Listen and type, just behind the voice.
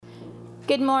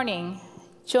Good morning.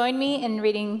 Join me in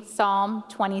reading Psalm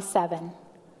 27.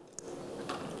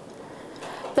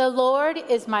 The Lord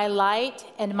is my light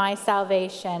and my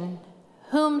salvation.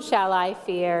 Whom shall I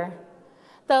fear?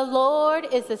 The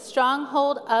Lord is the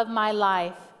stronghold of my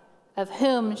life. Of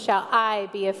whom shall I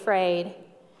be afraid?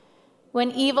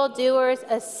 When evildoers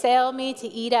assail me to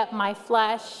eat up my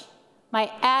flesh,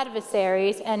 my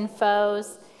adversaries and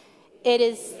foes, it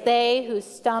is they who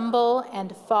stumble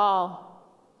and fall.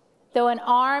 Though an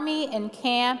army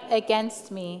encamp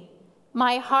against me,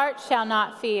 my heart shall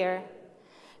not fear.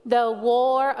 Though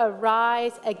war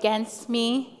arise against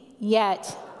me,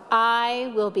 yet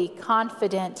I will be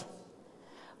confident.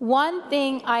 One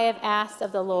thing I have asked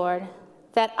of the Lord,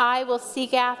 that I will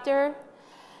seek after,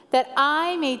 that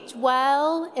I may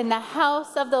dwell in the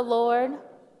house of the Lord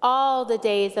all the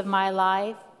days of my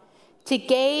life, to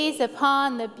gaze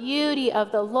upon the beauty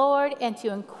of the Lord and to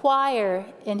inquire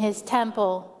in his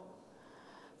temple.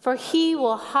 For he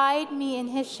will hide me in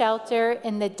his shelter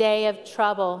in the day of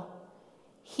trouble.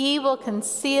 He will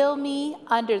conceal me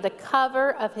under the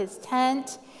cover of his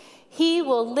tent. He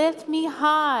will lift me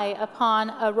high upon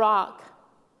a rock.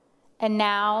 And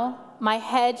now my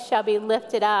head shall be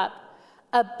lifted up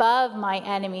above my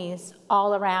enemies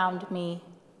all around me.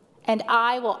 And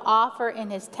I will offer in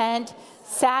his tent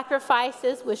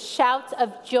sacrifices with shouts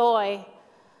of joy.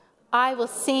 I will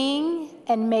sing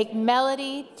and make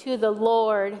melody to the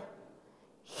Lord.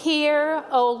 Hear,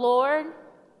 O Lord,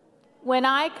 when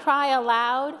I cry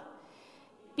aloud.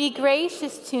 Be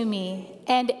gracious to me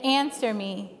and answer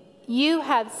me. You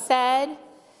have said,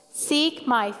 seek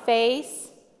my face.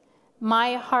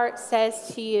 My heart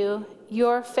says to you,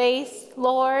 your face,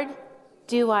 Lord,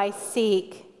 do I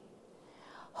seek.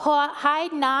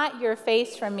 Hide not your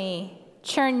face from me.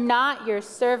 Turn not your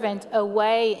servant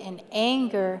away in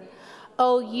anger.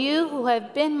 O you who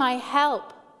have been my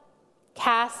help,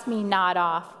 cast me not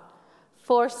off.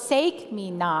 Forsake me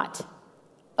not,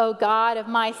 O God of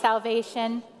my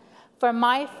salvation, for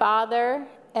my father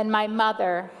and my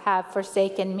mother have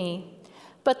forsaken me.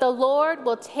 But the Lord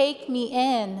will take me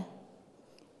in.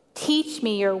 Teach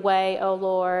me your way, O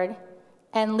Lord,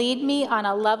 and lead me on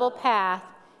a level path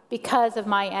because of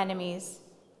my enemies.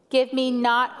 Give me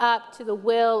not up to the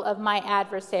will of my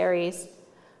adversaries,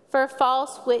 for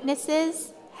false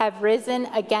witnesses have risen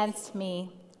against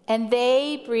me, and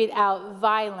they breathe out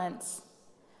violence.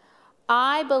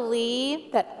 I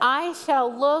believe that I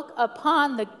shall look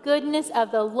upon the goodness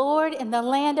of the Lord in the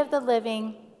land of the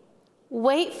living.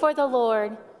 Wait for the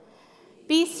Lord.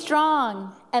 Be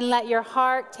strong and let your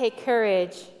heart take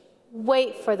courage.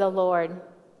 Wait for the Lord.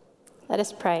 Let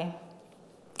us pray.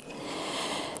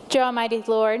 Dear Almighty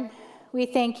Lord, we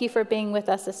thank you for being with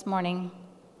us this morning.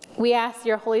 We ask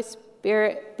your Holy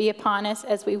Spirit be upon us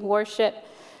as we worship,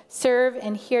 serve,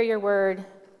 and hear your word.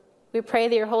 We pray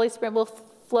that your Holy Spirit will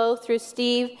flow through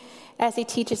Steve as he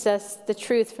teaches us the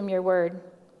truth from your word.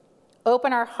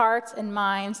 Open our hearts and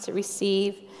minds to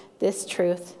receive this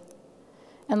truth.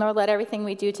 And Lord, let everything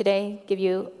we do today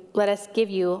let us give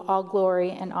you all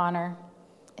glory and honor.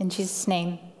 In Jesus'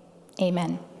 name,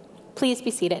 amen. Please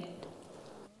be seated.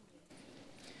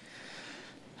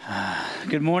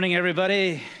 Good morning,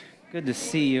 everybody. Good to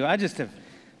see you. I just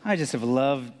have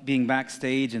loved being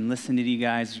backstage and listening to you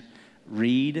guys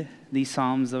read these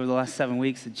Psalms over the last 7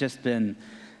 weeks. It's just been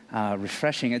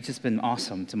refreshing. It's just been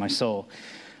awesome to my soul.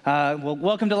 Well,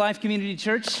 welcome to Life Community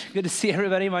Church. Good to see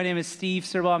everybody. My name is Steve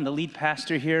Serbaugh. I'm the lead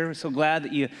pastor here. We're so glad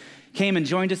that you came and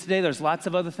joined us today. There's lots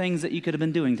of other things that you could have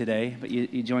been doing today, but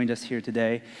you joined us here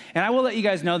today. And I will let you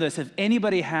guys know this. If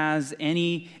anybody has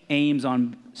any aims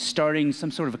on starting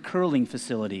some sort of a curling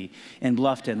facility in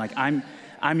Bluffton, like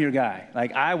I'm your guy.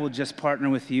 Like I will just partner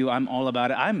with you. I'm all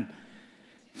about it. I'm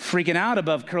freaking out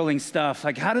above curling stuff.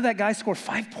 Like how did that guy score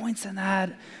 5 points in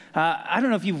that? I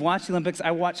don't know if you've watched the Olympics.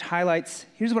 I watch highlights.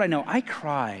 Here's what I know. I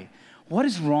cry. What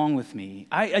is wrong with me?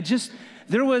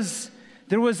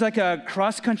 There was like a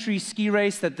cross-country ski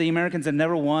race that the Americans had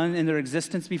never won in their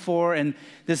existence before, and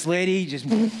this lady just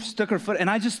stuck her foot, and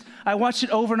I watched it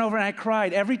over and over, and I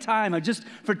cried every time.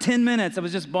 For 10 minutes, I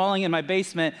was just bawling in my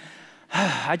basement.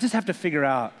 I just have to figure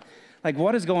out, like,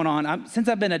 what is going on? Since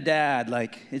I've been a dad,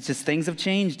 like, it's just things have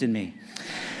changed in me.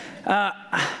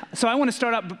 So I want to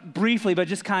start out briefly by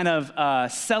just kind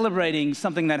of celebrating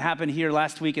something that happened here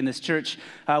last week in this church.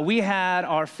 We had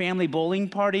our family bowling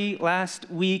party last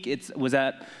week. It was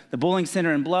at the bowling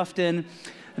center in Bluffton.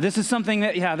 This is something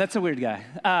that's a weird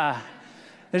guy.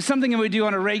 There's something that we do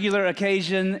on a regular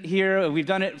occasion here. We've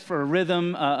done it for a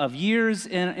rhythm of years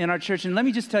in our church. And let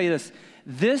me just tell you this.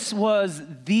 This was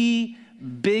the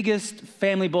biggest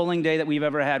family bowling day that we've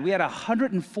ever had. We had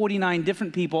 149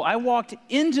 different people. I walked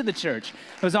into the church.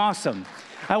 It was awesome.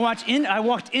 I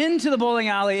walked into the bowling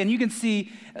alley, and you can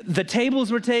see the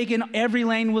tables were taken. Every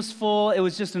lane was full. It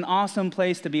was just an awesome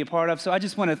place to be a part of. So I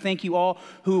just want to thank you all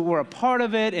who were a part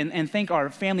of it, and thank our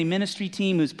family ministry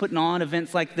team who's putting on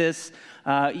events like this.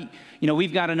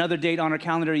 We've got another date on our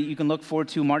calendar you can look forward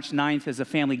to. March 9th is a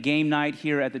family game night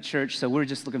here at the church, so we're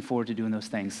just looking forward to doing those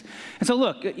things. And so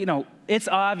look, it's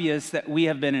obvious that we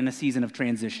have been in a season of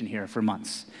transition here for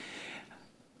months.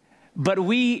 But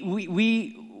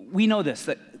we know this,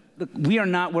 that we are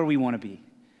not where we want to be,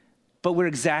 but we're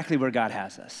exactly where God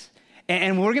has us.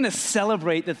 And we're going to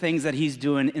celebrate the things that he's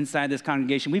doing inside this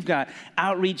congregation. We've got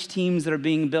outreach teams that are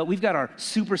being built. We've got our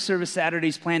Super Service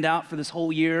Saturdays planned out for this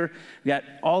whole year. We've got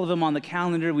all of them on the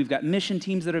calendar. We've got mission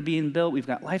teams that are being built. We've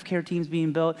got life care teams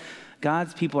being built.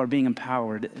 God's people are being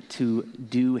empowered to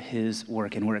do his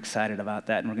work, and we're excited about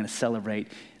that, and we're going to celebrate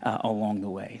along the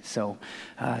way. So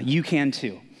you can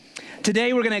too.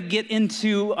 Today, we're going to get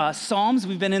into Psalms.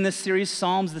 We've been in this series,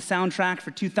 Psalms, the soundtrack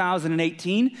for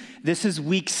 2018. This is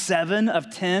week 7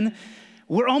 of 10.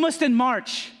 We're almost in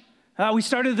March. We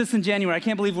started this in January. I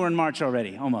can't believe we're in March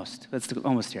already. Almost. That's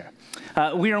almost here.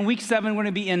 We are in week 7. We're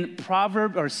going to be in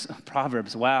Proverbs.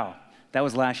 Wow. That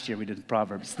was last year we did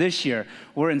Proverbs. This year,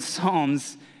 we're in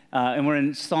Psalms. And we're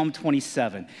in Psalm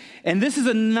 27. And this is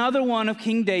another one of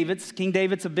King David's. King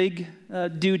David's a big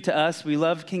dude to us. We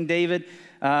love King David.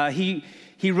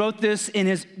 He wrote this in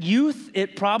his youth.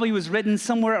 It probably was written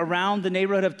somewhere around the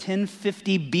neighborhood of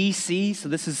 1050 BC. So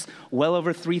this is well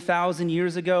over 3,000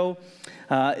 years ago.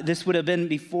 This would have been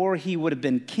before he would have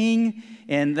been king.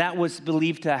 And that was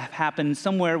believed to have happened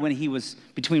somewhere when he was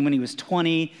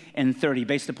 20 and 30,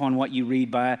 based upon what you read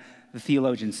by the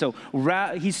theologians. So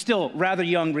he's still rather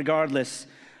young regardless.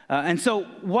 And so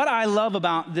what I love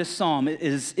about this psalm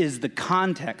is the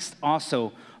context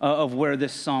also of where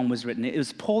this psalm was written. It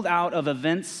was pulled out of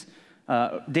events.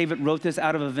 David wrote this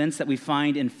out of events that we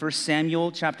find in 1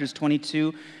 Samuel chapters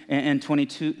 22 and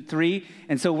 23.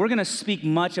 And so we're going to speak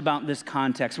much about this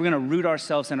context. We're going to root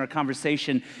ourselves in our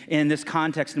conversation in this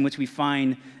context in which we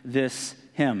find this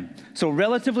hymn. So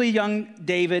relatively young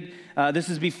David, this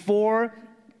is before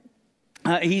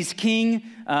he's king.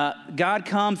 God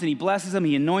comes and he blesses him,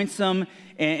 he anoints him,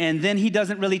 and then he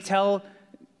doesn't really tell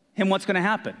him what's going to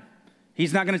happen.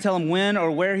 He's not going to tell him when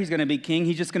or where he's going to be king.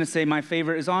 He's just going to say, my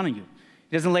favor is on you.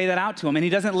 He doesn't lay that out to him. And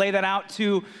he doesn't lay that out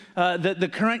to the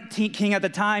current king at the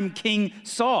time, King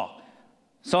Saul.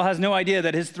 Saul has no idea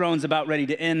that his throne's about ready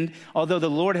to end. Although the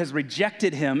Lord has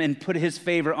rejected him and put his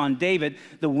favor on David,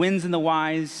 the winds and the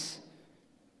wise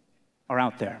are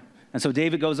out there. And so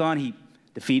David goes on, he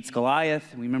defeats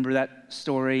Goliath. We remember that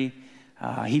story.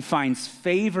 He finds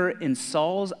favor in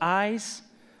Saul's eyes.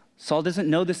 Saul doesn't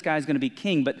know this guy's going to be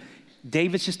king, but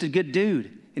David's just a good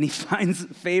dude. And he finds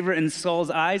favor in Saul's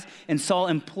eyes, and Saul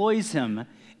employs him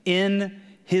in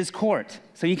his court.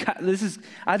 So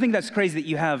I think that's crazy that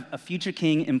you have a future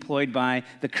king employed by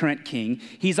the current king.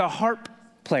 He's a harp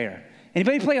player.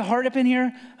 Anybody play a harp up in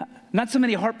here? Not so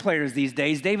many harp players these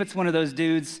days. David's one of those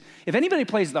dudes. If anybody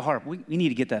plays the harp, we need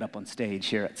to get that up on stage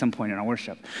here at some point in our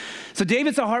worship. So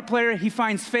David's a harp player. He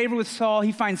finds favor with Saul.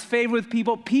 He finds favor with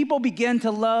people. People begin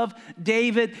to love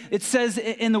David. It says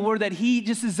in the word that he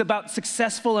just is about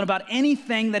successful and about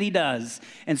anything that he does.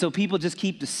 And so people just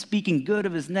keep speaking good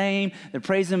of his name. They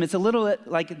praise him. It's a little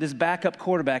like this backup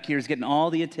quarterback here is getting all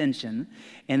the attention.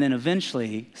 And then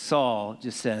eventually Saul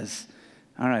just says,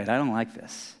 all right, I don't like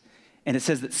this. And it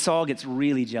says that Saul gets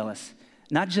really jealous,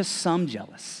 not just some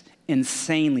jealous,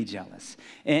 insanely jealous.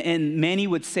 And many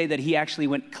would say that he actually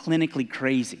went clinically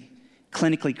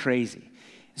crazy.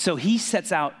 So he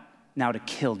sets out now to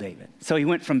kill David. So he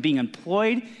went from being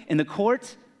employed in the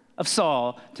court of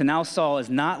Saul to now Saul is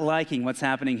not liking what's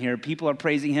happening here. People are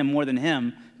praising him more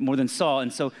than Saul.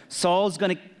 And so Saul's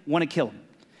going to want to kill him.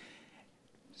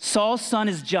 Saul's son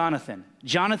is Jonathan.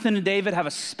 Jonathan and David have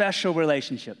a special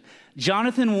relationship.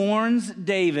 Jonathan warns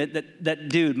David that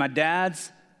dude, my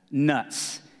dad's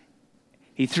nuts.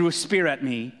 He threw a spear at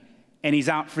me, and he's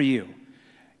out for you.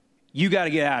 You got to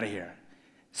get out of here.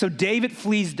 So David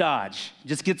flees Dodge,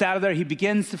 just gets out of there. He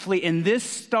begins to flee, and this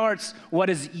starts what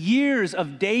is years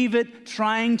of David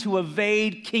trying to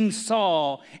evade King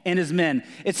Saul and his men.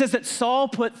 It says that Saul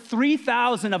put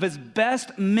 3,000 of his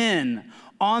best men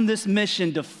on this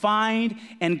mission to find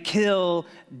and kill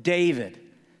David.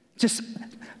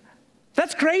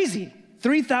 That's crazy.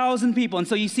 3,000 people. And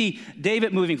so you see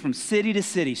David moving from city to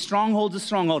city, stronghold to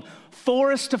stronghold,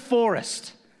 forest to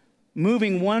forest,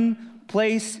 moving one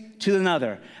place to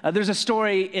another. There's a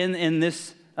story in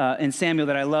this in Samuel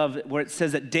that I love, where it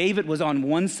says that David was on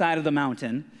one side of the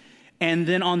mountain, and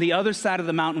then on the other side of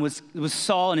the mountain was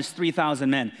Saul and his 3,000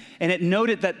 men. And it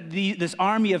noted that this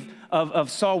army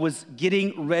of Saul was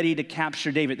getting ready to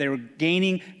capture David. They were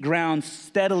gaining ground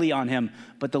steadily on him,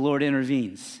 but the Lord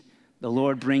intervenes. The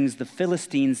Lord brings the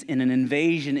Philistines in an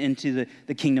invasion into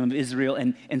the kingdom of Israel,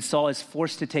 and Saul is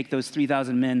forced to take those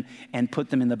 3,000 men and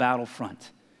put them in the battlefront.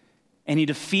 And he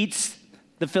defeats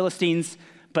the Philistines,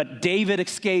 but David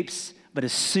escapes. But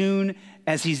as soon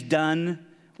as he's done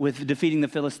with defeating the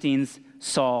Philistines,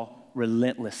 Saul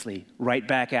relentlessly right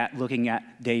back at looking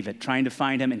at David, trying to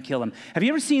find him and kill him. Have you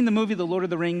ever seen the movie The Lord of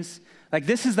the Rings? Like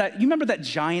this is that, you remember that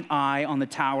giant eye on the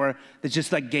tower that's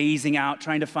just like gazing out,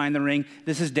 trying to find the ring?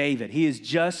 This is David. He is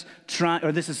just trying,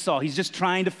 or this is Saul. He's just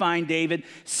trying to find David,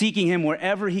 seeking him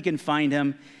wherever he can find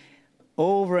him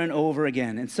over and over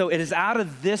again. And so it is out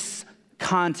of this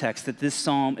context that this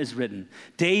psalm is written.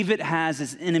 David has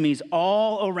his enemies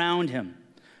all around him,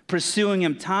 pursuing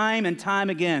him time and time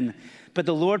again. But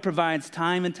the Lord provides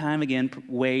time and time again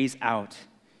ways out.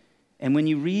 And when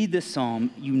you read this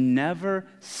psalm, you never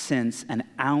sense an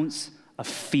ounce of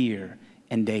fear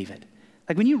in David.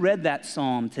 Like when you read that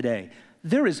psalm today,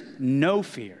 there is no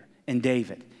fear in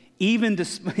David. Even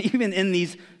in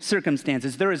these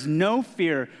circumstances, there is no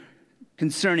fear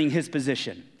concerning his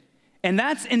position. And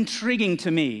that's intriguing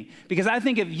to me, because I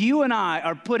think if you and I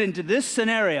are put into this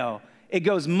scenario, it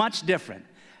goes much different.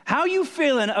 How you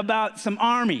feeling about some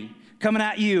army coming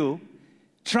at you,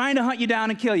 trying to hunt you down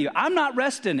and kill you? I'm not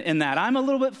resting in that. I'm a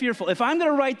little bit fearful. If I'm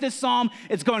going to write this psalm,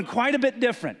 it's going quite a bit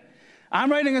different. I'm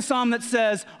writing a psalm that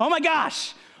says, oh my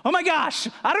gosh, I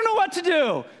don't know what to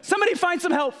do. Somebody find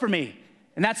some help for me.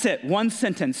 And that's it. One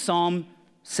sentence, Psalm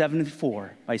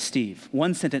 74 by Steve.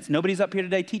 One sentence. Nobody's up here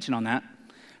today teaching on that.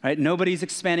 Right? Nobody's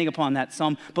expanding upon that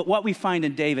psalm. But what we find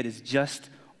in David is just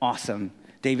awesome.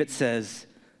 David says,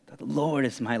 the Lord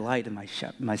is my light and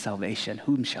my salvation.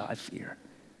 Whom shall I fear?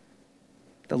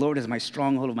 The Lord is my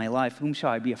stronghold of my life. Whom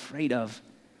shall I be afraid of?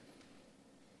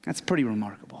 That's pretty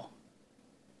remarkable.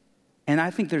 And I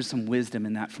think there's some wisdom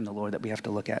in that from the Lord that we have to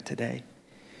look at today.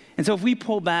 And so if we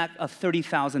pull back a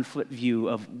 30,000-foot view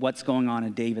of what's going on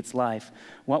in David's life,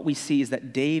 what we see is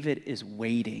that David is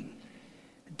waiting.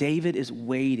 David is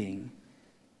waiting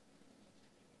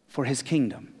for his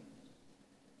kingdom.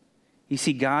 You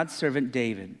see, God's servant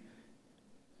David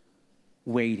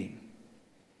waiting.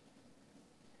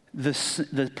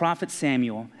 The prophet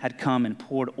Samuel had come and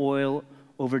poured oil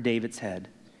over David's head.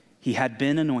 He had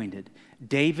been anointed.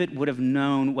 David would have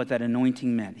known what that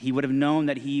anointing meant. He would have known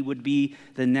that he would be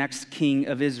the next king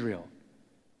of Israel.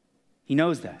 He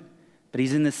knows that. But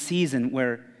he's in this season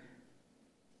where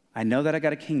I know that I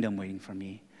got a kingdom waiting for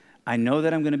me. I know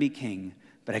that I'm going to be king,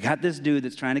 but I got this dude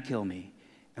that's trying to kill me,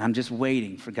 and I'm just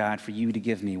waiting for God, for you to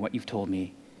give me what you've told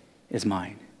me is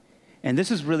mine. And this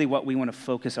is really what we want to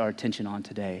focus our attention on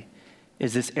today,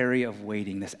 is this area of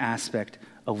waiting, this aspect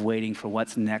of waiting for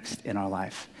what's next in our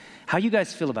life. How you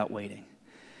guys feel about waiting?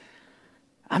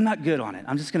 I'm not good on it.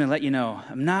 I'm just going to let you know.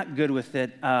 I'm not good with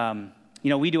it.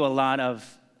 We do a lot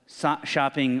of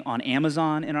shopping on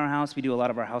Amazon in our house. We do a lot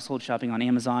of our household shopping on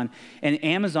Amazon. And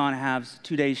Amazon has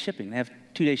 2 days shipping. They have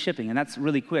 2 days shipping, and that's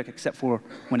really quick, except for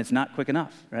when it's not quick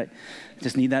enough, right?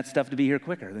 Just need that stuff to be here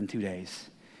quicker than 2 days.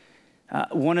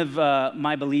 One of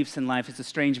my beliefs in life, it's a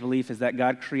strange belief, is that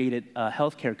God created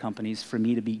healthcare companies for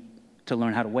me to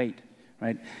learn how to wait,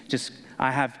 right?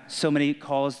 I have so many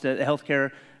calls to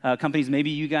healthcare companies.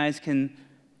 Maybe you guys can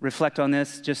reflect on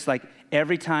this. Just like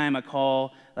every time I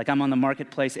call, like I'm on the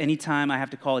marketplace, anytime I have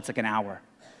to call, it's like an hour.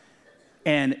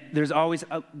 And there's always,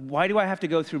 why do I have to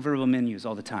go through verbal menus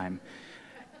all the time?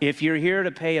 If you're here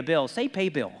to pay a bill, say pay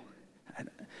bill.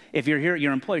 If you're here,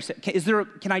 your employer,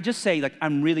 can I just say, like,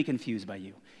 I'm really confused by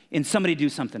you, and somebody do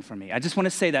something for me? I just want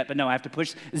to say that, but no, I have to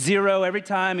push 0 every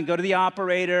time and go to the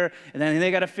operator, and then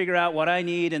they got to figure out what I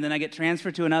need, and then I get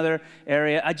transferred to another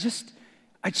area. I just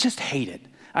hate it.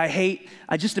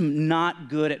 I just am not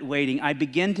good at waiting. I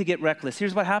begin to get reckless.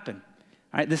 Here's what happened.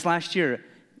 All right, this last year,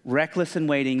 reckless in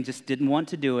waiting, just didn't want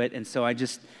to do it, and so I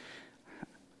just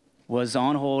was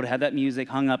on hold, had that music,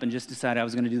 hung up, and just decided I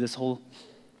was going to do this whole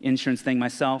insurance thing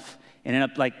myself, and ended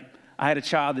up like I had a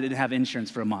child that didn't have insurance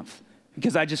for a month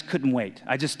because I just couldn't wait.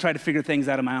 I just tried to figure things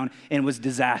out on my own, and it was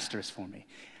disastrous for me.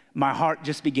 My heart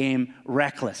just became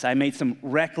reckless. I made some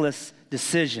reckless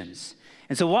decisions.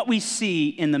 And so what we see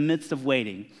in the midst of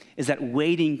waiting is that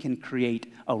waiting can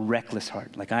create a reckless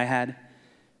heart, like I had,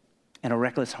 and a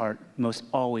reckless heart most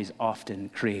always often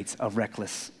creates a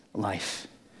reckless life.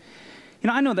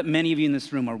 I know that many of you in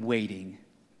this room are waiting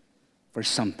for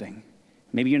something.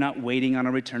 Maybe you're not waiting on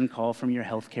a return call from your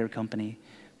healthcare company,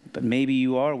 But maybe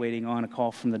you are waiting on a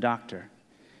call from the doctor.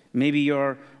 Maybe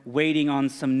you're waiting on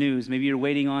some news. Maybe you're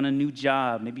waiting on a new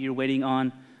job. Maybe you're waiting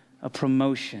on a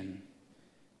promotion,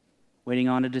 waiting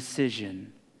on a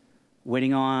decision,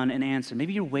 waiting on an answer.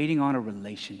 Maybe you're waiting on a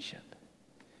relationship.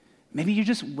 Maybe you're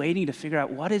just waiting to figure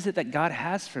out what is it that God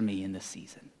has for me in this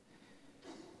season.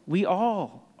 We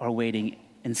all are waiting,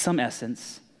 in some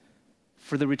essence,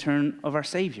 for the return of our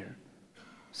Savior.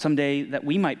 Someday that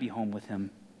we might be home with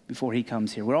him before he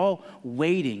comes here. We're all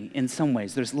waiting in some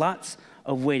ways. There's lots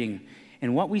of waiting.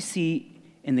 And what we see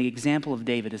in the example of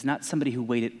David is not somebody who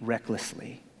waited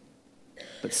recklessly,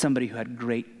 but somebody who had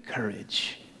great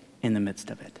courage in the midst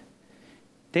of it.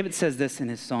 David says this in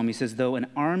his psalm. He says, though an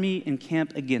army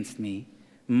encamp against me,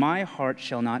 my heart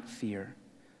shall not fear.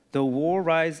 Though war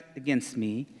rise against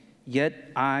me,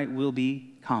 yet I will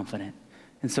be confident.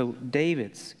 And so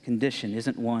David's condition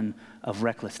isn't one of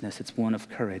recklessness, it's one of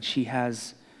courage. He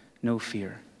has no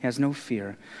fear. He has no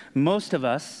fear. Most of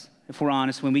us, if we're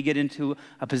honest, when we get into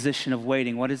a position of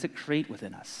waiting, what does it create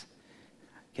within us?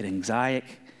 Get anxiety.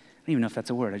 I don't even know if that's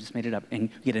a word. I just made it up. And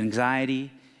we get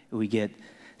anxiety. We get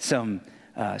some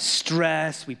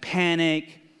stress. We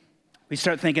panic. We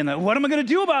start thinking, what am I going to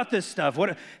do about this stuff?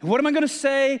 What am I going to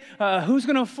say? Who's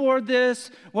going to afford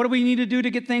this? What do we need to do to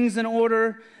get things in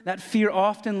order? That fear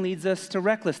often leads us to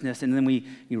recklessness. And then we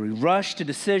rush to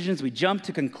decisions. We jump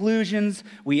to conclusions.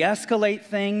 We escalate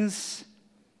things.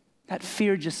 That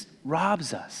fear just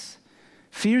robs us.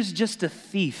 Fear's just a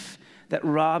thief that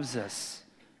robs us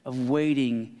of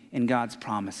waiting in God's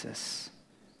promises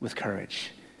with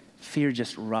courage. Fear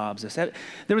just robs us. There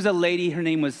was a lady, her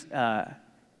name was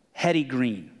Hetty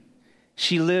Green.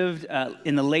 She lived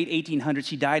in the late 1800s.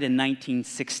 She died in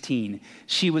 1916.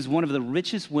 She was one of the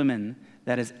richest women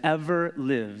that has ever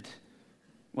lived,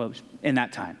 well, in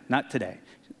that time, not today,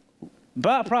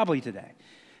 but probably today.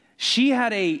 She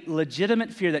had a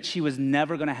legitimate fear that she was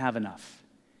never going to have enough.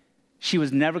 She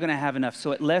was never going to have enough,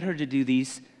 so it led her to do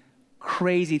these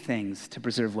crazy things to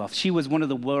preserve wealth. She was one of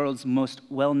the world's most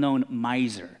well-known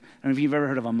miser. I don't know if you've ever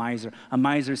heard of a miser. A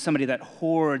miser is somebody that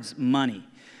hoards money.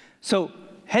 So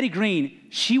Hetty Green,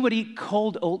 she would eat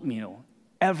cold oatmeal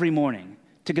every morning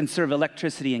to conserve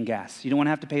electricity and gas. You don't want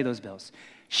to have to pay those bills.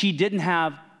 She didn't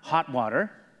have hot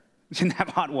water. She didn't have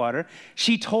hot water.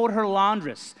 She told her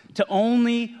laundress to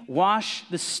only wash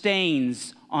the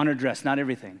stains on her dress, not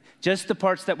everything, just the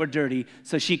parts that were dirty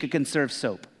so she could conserve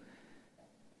soap.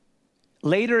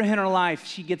 Later in her life,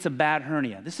 she gets a bad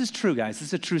hernia. This is true, guys. This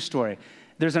is a true story.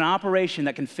 There's an operation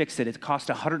that can fix it. It costs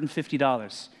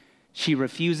 $150. She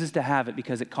refuses to have it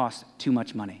because it costs too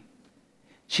much money.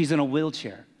 She's in a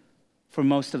wheelchair for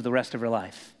most of the rest of her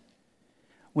life.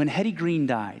 When Hetty Green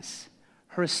dies,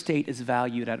 her estate is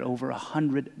valued at over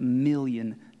 $100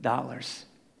 million.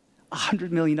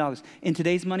 $100 million. In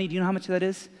today's money, do you know how much that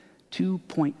is?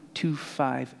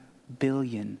 $2.25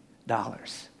 billion.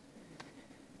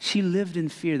 She lived in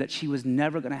fear that she was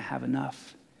never going to have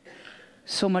enough,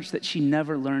 so much that she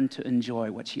never learned to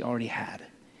enjoy what she already had.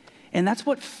 And that's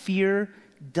what fear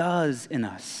does in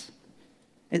us.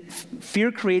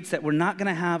 Fear creates that we're not going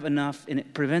to have enough, and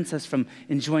it prevents us from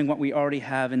enjoying what we already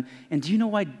have. And do you know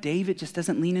why David just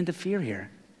doesn't lean into fear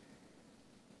here?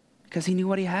 Because he knew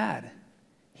what he had.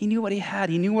 He knew what he had.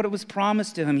 He knew what it was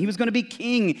promised to him. He was going to be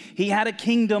king. He had a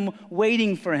kingdom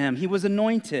waiting for him. He was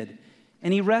anointed,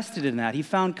 and he rested in that. He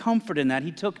found comfort in that.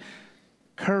 He took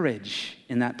courage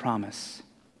in that promise.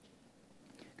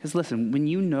 Because listen, when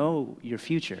you know your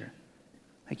future,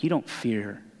 you don't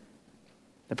fear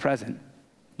the present.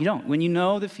 You don't. When you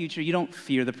know the future, you don't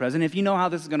fear the present. If you know how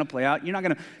this is going to play out, you're not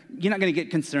going to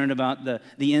get concerned about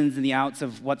the ins and the outs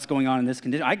of what's going on in this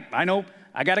condition. I know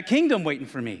I got a kingdom waiting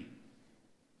for me.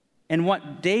 And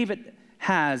what David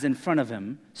has in front of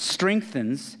him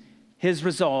strengthens his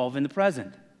resolve in the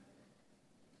present.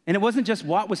 And it wasn't just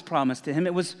what was promised to him,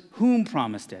 it was whom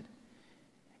promised it.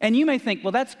 And you may think,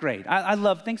 well, that's great.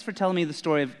 Thanks for telling me the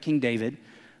story of King David,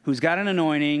 who's got an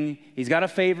anointing, he's got a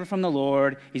favor from the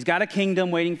Lord, he's got a kingdom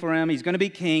waiting for him, he's going to be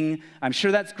king. I'm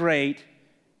sure that's great,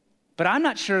 but I'm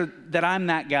not sure that I'm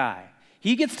that guy.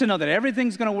 He gets to know that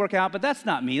everything's going to work out, but that's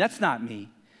not me. That's not me.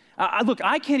 Look,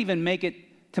 I can't even make it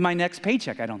to my next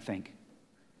paycheck, I don't think.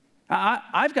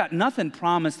 I've got nothing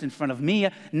promised in front of me,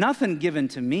 nothing given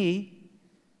to me.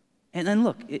 And then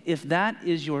look, if that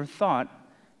is your thought,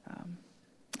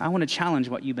 I want to challenge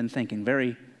what you've been thinking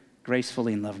very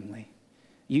gracefully and lovingly.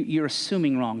 You're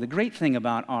assuming wrong. The great thing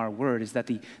about our word is that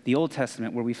the Old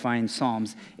Testament, where we find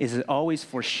Psalms, is it always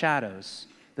foreshadows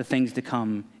the things to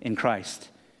come in Christ.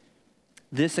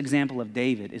 This example of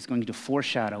David is going to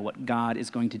foreshadow what God is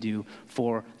going to do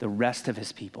for the rest of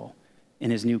his people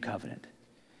in his new covenant.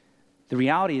 The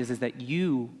reality is that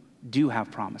you do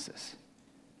have promises.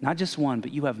 Not just one,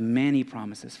 but you have many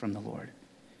promises from the Lord.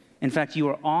 In fact, you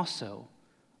are also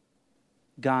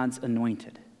God's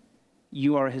anointed.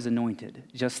 You are his anointed,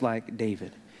 just like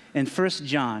David. In 1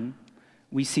 John,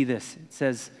 we see this. It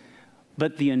says,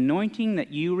 but the anointing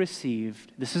that you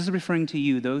received, this is referring to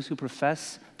you, those who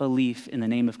profess belief in the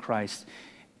name of Christ.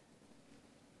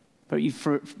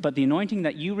 But the anointing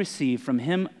that you receive from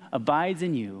him abides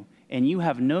in you, and you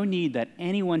have no need that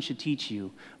anyone should teach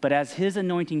you. But as his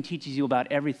anointing teaches you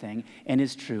about everything, and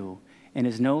is true, and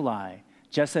is no lie,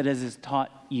 just as it is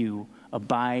taught you,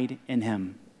 abide in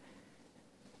him.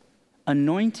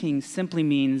 Anointing simply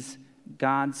means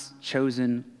God's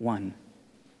chosen one.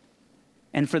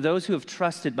 And for those who have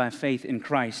trusted by faith in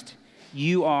Christ,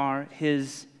 you are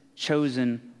his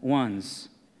chosen ones.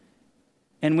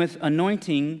 And with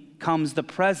anointing comes the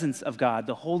presence of God.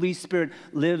 The Holy Spirit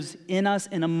lives in us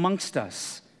and amongst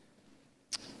us.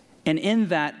 And in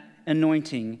that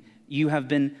anointing, you have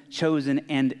been chosen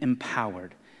and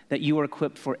empowered, that you are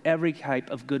equipped for every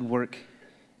type of good work,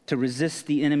 to resist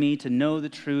the enemy, to know the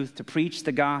truth, to preach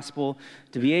the gospel,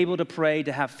 to be able to pray,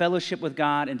 to have fellowship with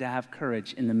God, and to have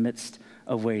courage in the midst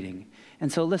of waiting.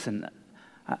 And so listen,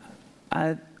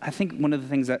 I think one of the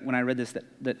things that when I read this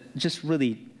that just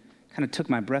really kind of took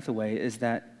my breath away is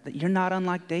that you're not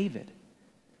unlike David.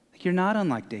 Like, you're not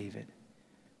unlike David.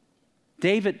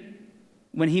 David,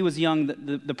 when he was young,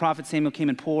 the prophet Samuel came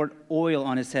and poured oil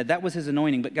on his head. That was his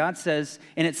anointing. But God says,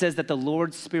 and it says that the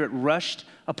Lord's Spirit rushed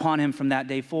upon him from that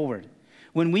day forward.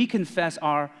 When we confess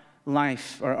our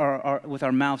life or with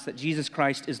our mouths that Jesus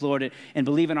Christ is Lord and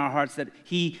believe in our hearts that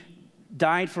he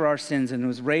died for our sins and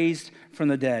was raised from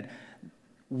the dead,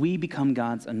 we become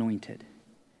God's anointed.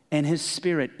 And his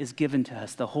Spirit is given to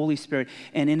us, the Holy Spirit.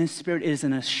 And in his Spirit is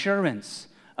an assurance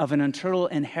of an eternal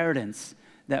inheritance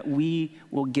that we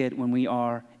will get when we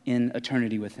are in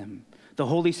eternity with him. The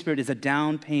Holy Spirit is a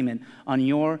down payment on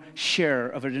your share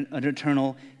of an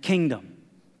eternal kingdom.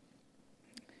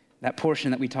 That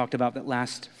portion that we talked about that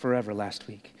lasts forever last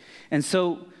week. And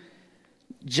so,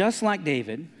 just like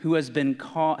David, who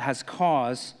has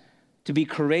cause to be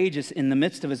courageous in the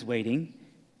midst of his waiting,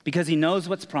 because he knows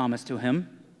what's promised to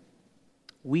him,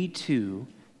 we too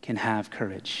can have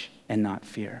courage and not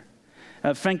fear.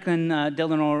 Franklin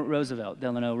Delano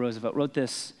Roosevelt wrote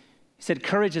this. He said,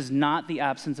 courage is not the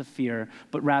absence of fear,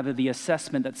 but rather the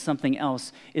assessment that something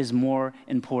else is more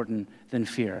important than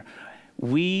fear.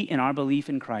 We, in our belief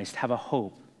in Christ, have a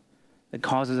hope that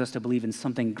causes us to believe in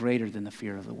something greater than the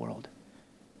fear of the world.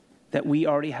 That we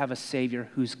already have a Savior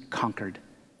who's conquered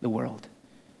the world.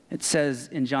 It says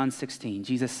in John 16,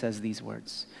 Jesus says these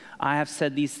words, I have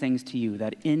said these things to you,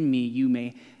 that in me you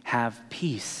may have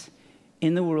peace.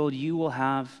 In the world you will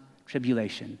have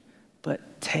tribulation,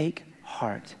 but take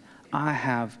heart. I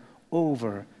have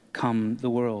overcome the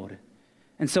world.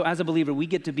 And so as a believer, we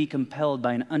get to be compelled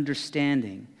by an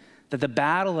understanding that the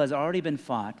battle has already been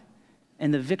fought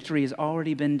and the victory has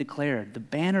already been declared. The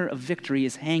banner of victory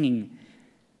is hanging.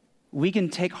 We can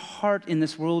take heart in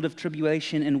this world of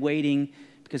tribulation and waiting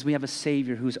because we have a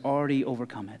Savior who's already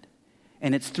overcome it.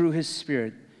 And it's through his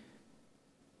Spirit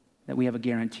that we have a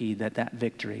guarantee that that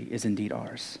victory is indeed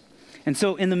ours. And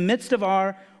so in the midst of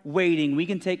our waiting, we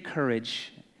can take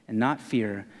courage and not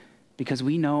fear because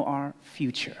we know our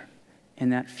future,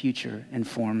 and that future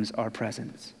informs our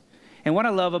presence. And what I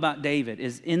love about David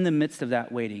is in the midst of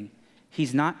that waiting,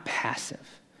 he's not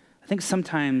passive. I think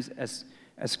sometimes as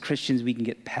Christians we can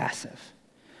get passive.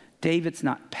 David's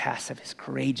not passive. He's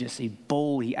courageous. He's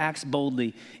bold. He acts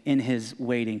boldly in his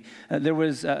waiting.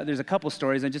 There's a couple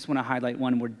stories. I just want to highlight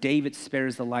one where David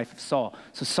spares the life of Saul.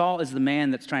 So Saul is the man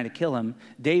that's trying to kill him.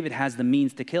 David has the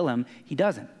means to kill him. He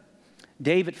doesn't.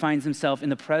 David finds himself in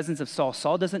the presence of Saul.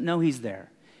 Saul doesn't know he's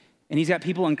there. And he's got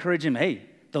people encourage him, hey,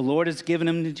 the Lord has given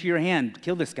him into your hand.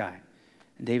 Kill this guy.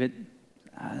 And David,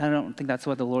 I don't think that's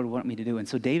what the Lord wanted me to do. And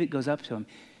so David goes up to him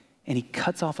and he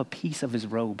cuts off a piece of his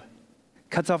robe.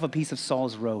 Cuts off a piece of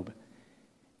Saul's robe.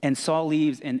 And Saul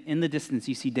leaves, and in the distance,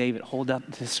 you see David hold up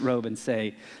this robe and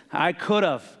say, I could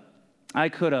have.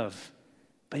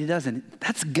 But he doesn't.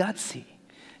 That's gutsy.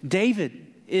 David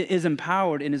is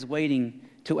empowered in his waiting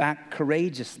to act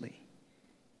courageously.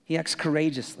 He acts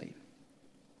courageously.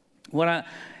 And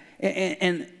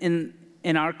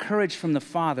our courage from the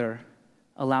Father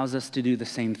allows us to do the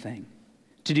same thing.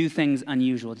 To do things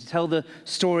unusual, to tell the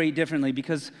story differently,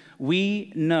 because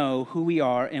we know who we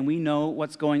are and we know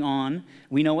what's going on.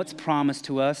 We know what's promised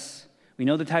to us. We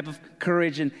know the type of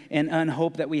courage and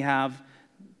hope that we have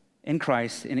in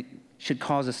Christ, and it should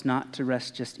cause us not to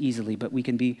rest just easily, but we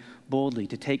can be boldly,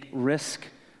 to take risk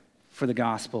for the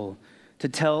gospel, to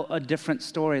tell a different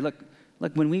story. Look,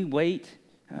 when we wait,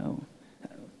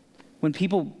 when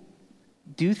people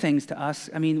do things to us,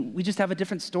 I mean, we just have a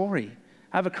different story.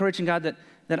 I have a courage in God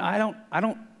that I don't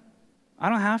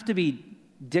have to be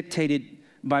dictated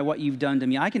by what you've done to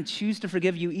me. I can choose to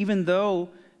forgive you even though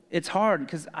it's hard,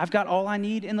 because I've got all I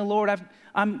need in the Lord.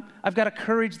 I've got a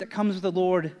courage that comes with the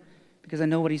Lord because I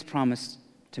know what he's promised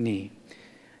to me.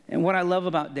 And what I love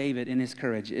about David in his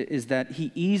courage is that he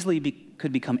easily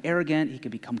could become arrogant, he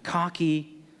could become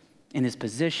cocky in his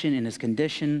position, in his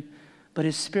condition, but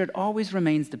his spirit always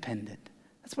remains dependent.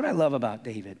 That's what I love about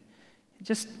David.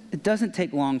 It doesn't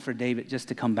take long for David just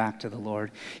to come back to the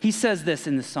Lord. He says this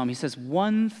in the psalm. He says,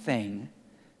 one thing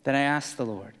that I ask the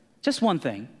Lord, just one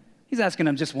thing. He's asking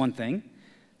him just one thing,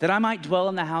 that I might dwell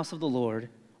in the house of the Lord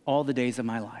all the days of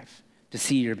my life, to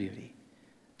see your beauty.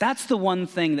 That's the one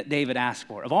thing that David asked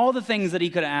for. Of all the things that he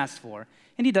could have asked for,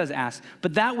 and he does ask,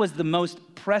 but that was the most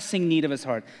pressing need of his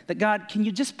heart, that God, can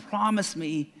you just promise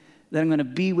me that I'm going to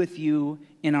be with you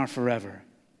in our forever?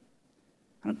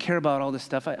 I don't care about all this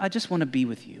stuff. I just want to be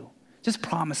with you. Just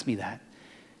promise me that.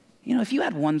 You know, if you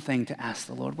had one thing to ask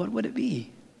the Lord, what would it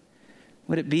be?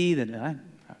 Would it be that,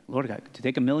 Lord, I could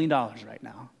take $1 million right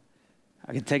now.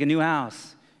 I could take a new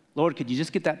house. Lord, could you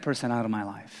just get that person out of my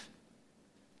life?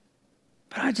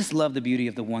 But I just love the beauty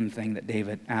of the one thing that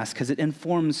David asked, because it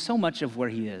informs so much of where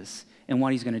he is and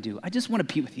what he's going to do. I just want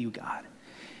to be with you, God.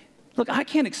 Look, I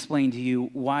can't explain to you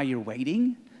why you're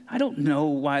waiting. I don't know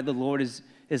why the Lord is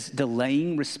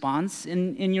delaying response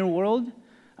in your world.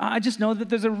 I just know that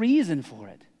there's a reason for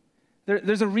it.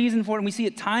 There's a reason for it, and we see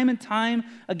it time and time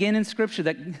again in Scripture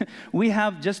that we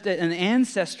have just an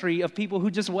ancestry of people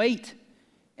who just wait,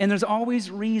 and there's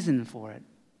always reason for it.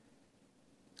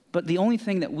 But the only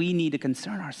thing that we need to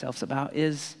concern ourselves about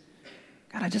is,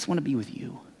 God, I just want to be with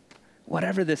you,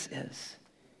 whatever this is.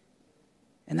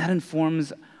 And that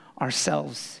informs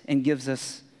ourselves and gives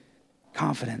us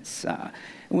confidence.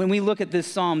 When we look at this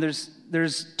psalm,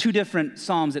 there's two different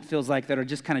psalms, it feels like, that are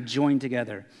just kind of joined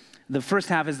together. The first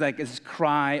half is like this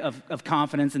cry of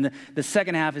confidence, and the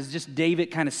second half is just David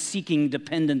kind of seeking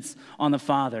dependence on the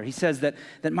Father. He says that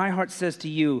my heart says to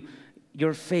you,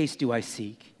 your face do I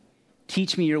seek.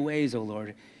 Teach me your ways, O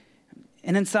Lord.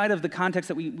 And inside of the context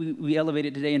that we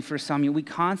elevated today in 1 Samuel, we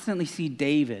constantly see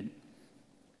David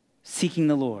seeking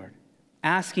the Lord,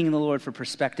 asking the Lord for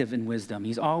perspective and wisdom.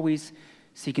 He's always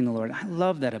seeking the Lord. I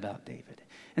love that about David.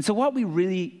 And so what we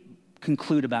really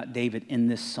conclude about David in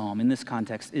this psalm, in this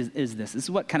context, is this. This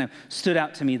is what kind of stood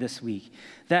out to me this week.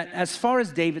 That as far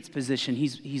as David's position,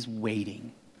 he's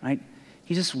waiting, right?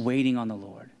 He's just waiting on the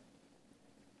Lord.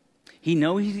 He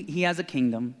knows he has a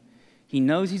kingdom. He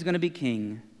knows he's going to be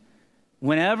king.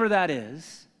 Whenever that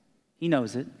is, he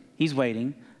knows it. He's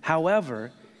waiting.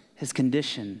 However, his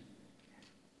condition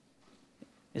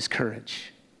is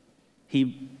courage.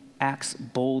 He acts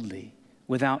boldly,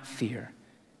 without fear.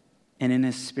 And in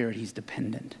his spirit, he's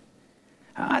dependent.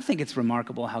 I think it's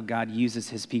remarkable how God uses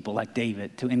his people like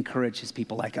David to encourage his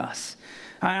people like us.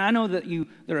 I know that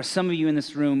there are some of you in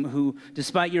this room who,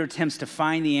 despite your attempts to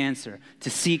find the answer, to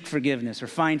seek forgiveness or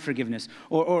find forgiveness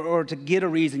or to get a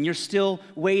reason, you're still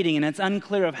waiting, and it's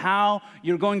unclear of how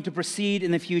you're going to proceed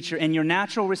in the future. And your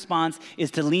natural response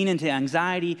is to lean into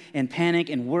anxiety and panic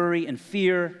and worry and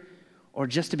fear, or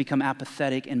just to become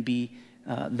apathetic and be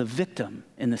the victim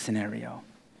in the scenario.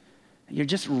 You're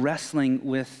just wrestling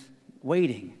with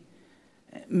waiting.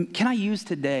 Can I use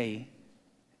today,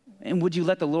 and would you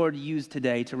let the Lord use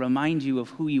today to remind you of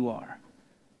who you are?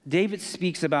 David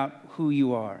speaks about who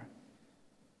you are.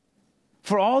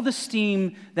 For all the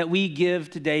steam that we give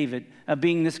to David of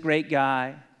being this great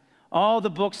guy, all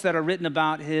the books that are written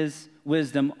about his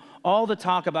wisdom, all the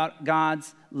talk about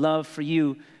God's love for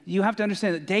you, you have to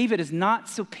understand that David is not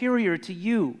superior to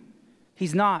you.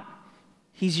 He's not.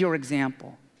 He's your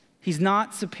example. He's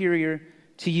not superior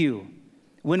to you.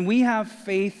 When we have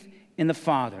faith in the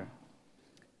Father,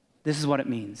 this is what it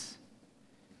means.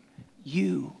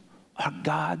 You are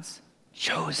God's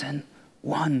chosen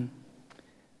one.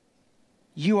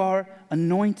 You are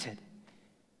anointed.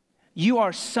 You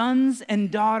are sons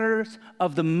and daughters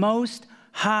of the Most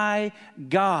High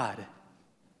God.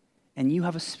 And you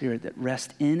have a spirit that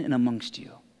rests in and amongst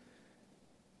you,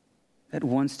 that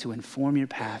wants to inform your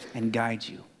path and guide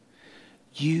you.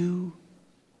 You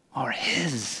are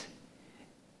His.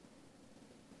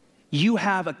 You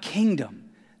have a kingdom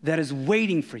that is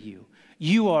waiting for you.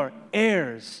 You are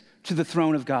heirs to the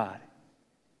throne of God.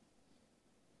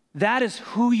 That is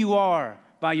who you are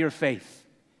by your faith.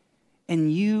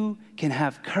 And you can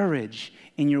have courage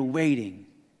in your waiting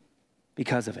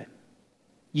because of it.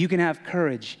 You can have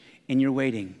courage in your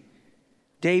waiting.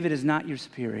 David is not your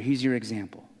superior. He's your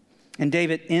example. And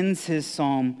David ends his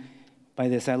psalm by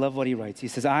this. I love what he writes. He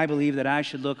says, I believe that I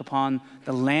should look upon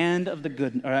the land of the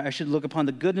good, or I should look upon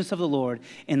the goodness of the Lord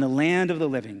in the land of the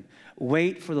living.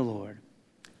 Wait for the Lord.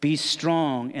 Be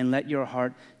strong and let your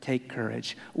heart take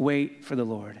courage. Wait for the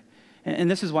Lord. And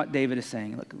this is what David is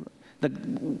saying. Look,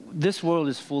 this world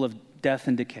is full of death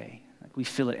and decay. We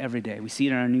feel it every day. We see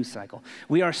it in our news cycle.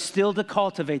 We are still to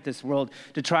cultivate this world,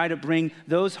 to try to bring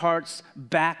those hearts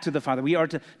back to the Father. We are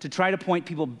to try to point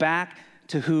people back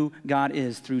to who God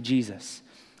is through Jesus.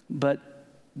 But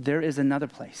there is another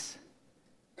place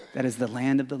that is the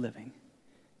land of the living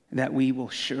that we will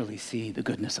surely see the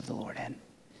goodness of the Lord in.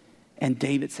 And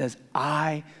David says,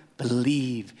 I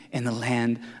believe in the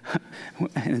land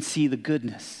and see the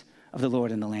goodness of the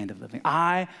Lord in the land of the living.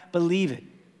 I believe it.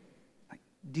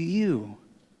 Do you?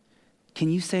 Can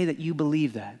you say that you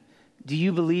believe that? Do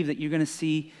you believe that you're going to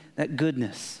see that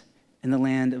goodness in the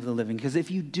land of the living? Because if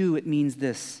you do, it means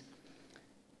this,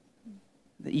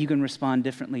 that you can respond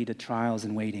differently to trials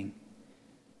and waiting.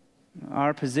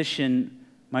 Our position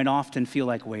might often feel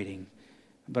like waiting,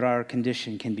 but our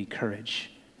condition can be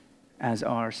courage as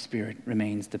our spirit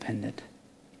remains dependent.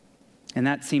 And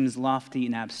that seems lofty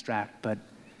and abstract, but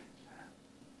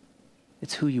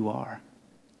it's who you are.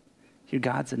 You're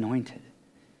God's anointed,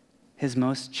 his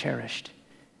most cherished,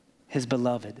 his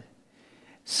beloved.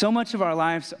 So much of our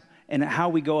lives and how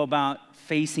we go about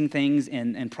facing things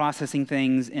and processing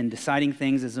things and deciding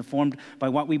things is informed by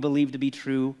what we believe to be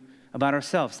true about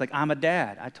ourselves. Like, I'm a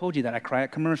dad. I told you that. I cry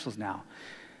at commercials now.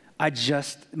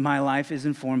 My life is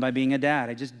informed by being a dad.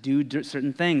 I just do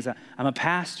certain things. I'm a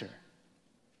pastor.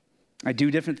 I do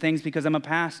different things because I'm a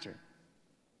pastor.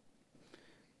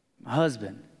 I'm a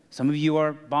husband. Some of you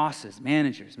are bosses,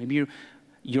 managers. Maybe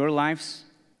your life's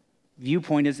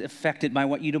viewpoint is affected by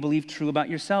what you believe true about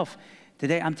yourself.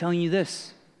 Today, I'm telling you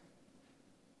this.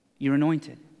 You're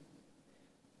anointed.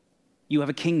 You have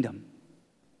a kingdom.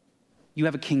 You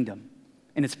have a kingdom,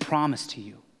 and it's promised to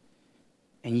you.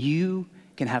 And you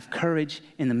can have courage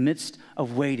in the midst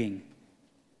of waiting.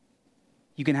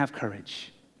 You can have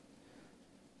courage.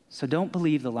 So don't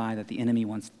believe the lie that the enemy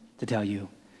wants to tell you,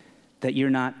 that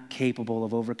you're not capable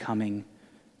of overcoming,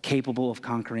 capable of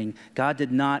conquering. God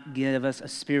did not give us a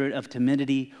spirit of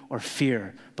timidity or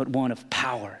fear, but one of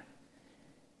power.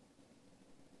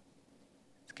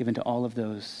 It's given to all of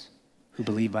those who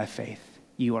believe by faith.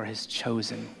 You are his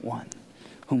chosen one,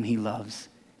 whom he loves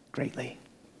greatly.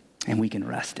 And we can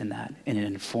rest in that, and it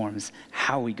informs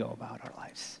how we go about our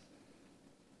lives.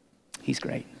 He's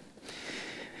great.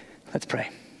 Let's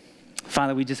pray.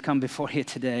 Father, we just come before you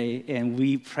today, and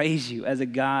we praise you as a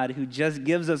God who just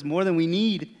gives us more than we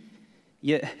need.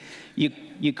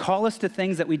 You call us to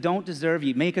things that we don't deserve.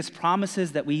 You make us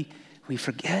promises that we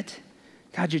forget.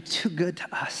 God, you're too good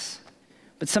to us.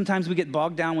 But sometimes we get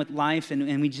bogged down with life,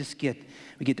 and we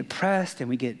get depressed, and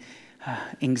we get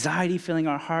anxiety filling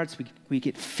our hearts. We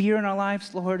get fear in our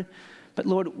lives, Lord. But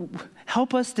Lord,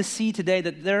 help us to see today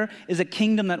that there is a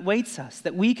kingdom that waits us,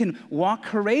 that we can walk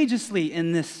courageously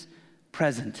in this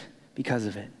present because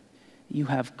of it. You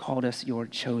have called us your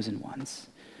chosen ones.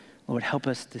 Lord, help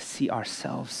us to see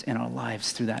ourselves and our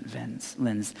lives through that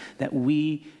lens, that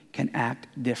we can act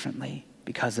differently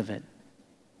because of it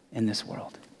in this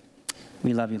world.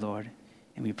 We love you, Lord,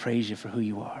 and we praise you for who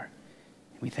you are.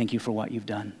 And we thank you for what you've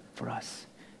done for us.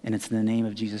 And it's in the name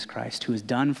of Jesus Christ, who has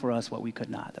done for us what we could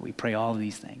not, that we pray all of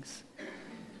these things.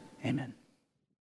 Amen.